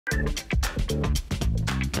Kia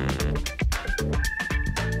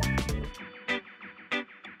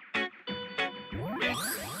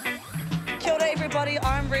ora everybody,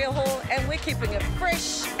 I'm Rhea Hall and we're keeping it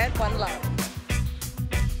fresh at One Love.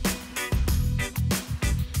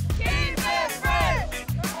 Keep it fresh!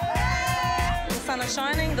 The sun is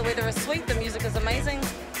shining, the weather is sweet, the music is amazing.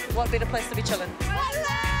 What better place to be chilling? One Love!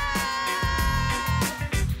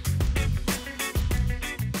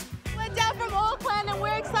 We're down from Auckland and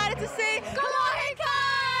we're excited to see Koroivulaono!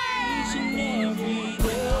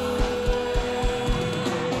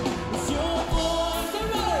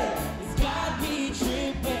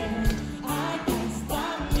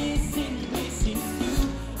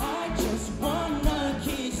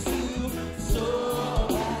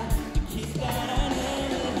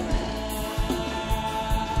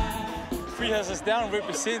 Has us down,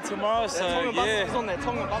 represent tomorrow, so yeah. He's on that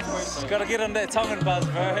Tongan bus, bro. Gotta get on that Tongan bus,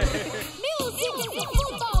 bro. Music is a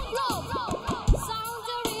football blow. Sounds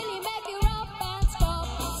that really make you up and stop.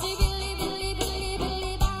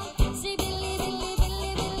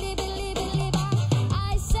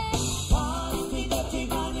 I said, pause, we got the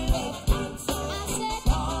on the left hand side. I said,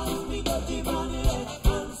 pause, we got the on the left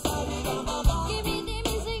hand side. Give me the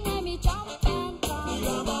music, let me jump and dance.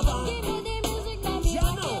 Give me the music, let me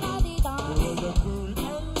rock it all the time.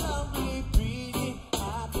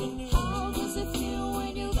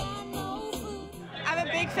 I'm a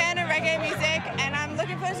big fan of reggae music and I'm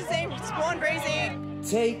looking forward to seeing Spawn Breezy.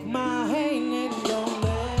 Take my hand and don't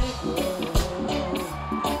let go.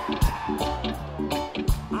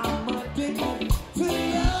 I'm addicted to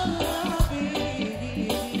your loving.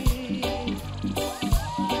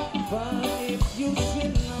 But if you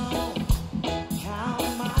should know how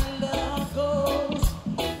my love goes,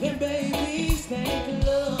 then baby stay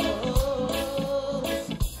close.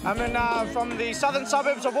 I'm from the southern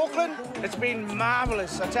suburbs of Auckland. It's been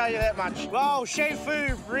marvellous, I tell you that much. Wow, Chef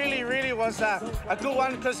Fu really was a good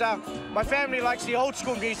one because my family likes the old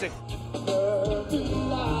school music.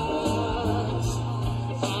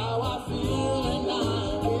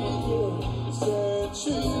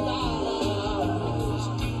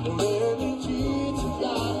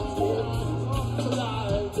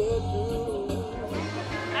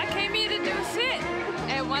 I came here to do a set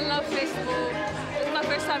at One Love Festival. It's my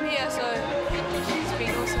first time here, so it's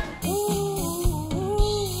been awesome.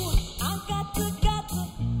 I got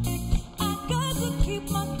to keep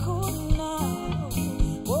my cool now.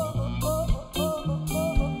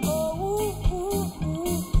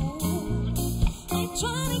 I'm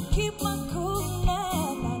trying to keep my cool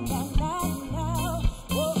now.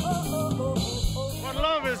 One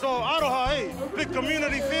Love is all aroha, eh? Big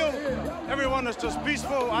community feel. Everyone is just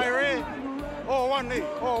peaceful, irate. All one, eh?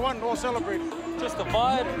 All celebrating. Just the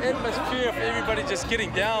vibe, atmosphere of everybody just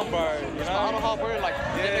getting down, bro. You know? Aroha, bro, like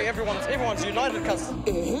everyone's united, cuz.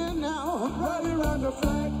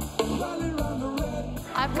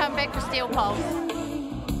 I've come back for Steel Pulse.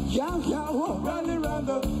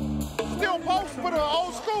 Still Pulse for the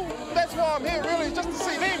old school. That's why I'm here, really, just to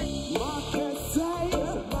see them.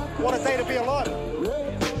 What a day to be alive.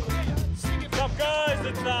 What's up, guys?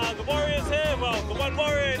 It's the Warriors here. Well, the one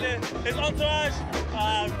Warrior and his entourage.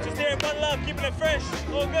 Just here at One Love, keeping it fresh.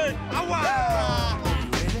 All good.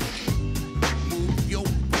 Move your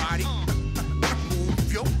body.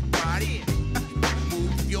 Move your body.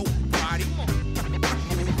 Move your body.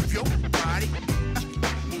 Move your body.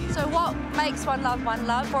 So what makes One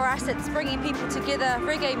Love? For us, it's bringing people together.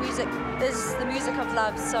 Reggae music is the music of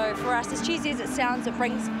love. So for us, as cheesy as it sounds, it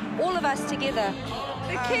brings all of us together.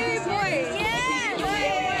 The Kiwi boys. Yeah.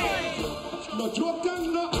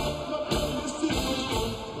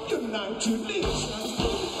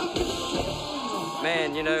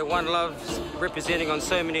 Man, you know, One Love's representing on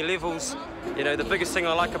so many levels. You know, the biggest thing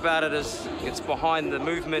I like about it is it's behind the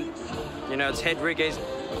movement. You know, it's had reggae's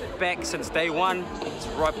back since day one. It's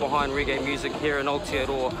right behind reggae music here in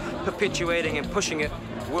Aotearoa, perpetuating and pushing it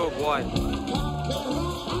worldwide.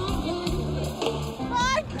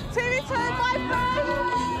 Bye, TV2, my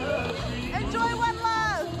friend. Enjoy One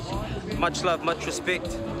Love. Much love, much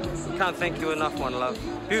respect. Can't thank you enough, One Love.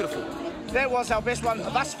 Beautiful. That was our best one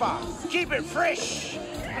thus far. Keep it fresh.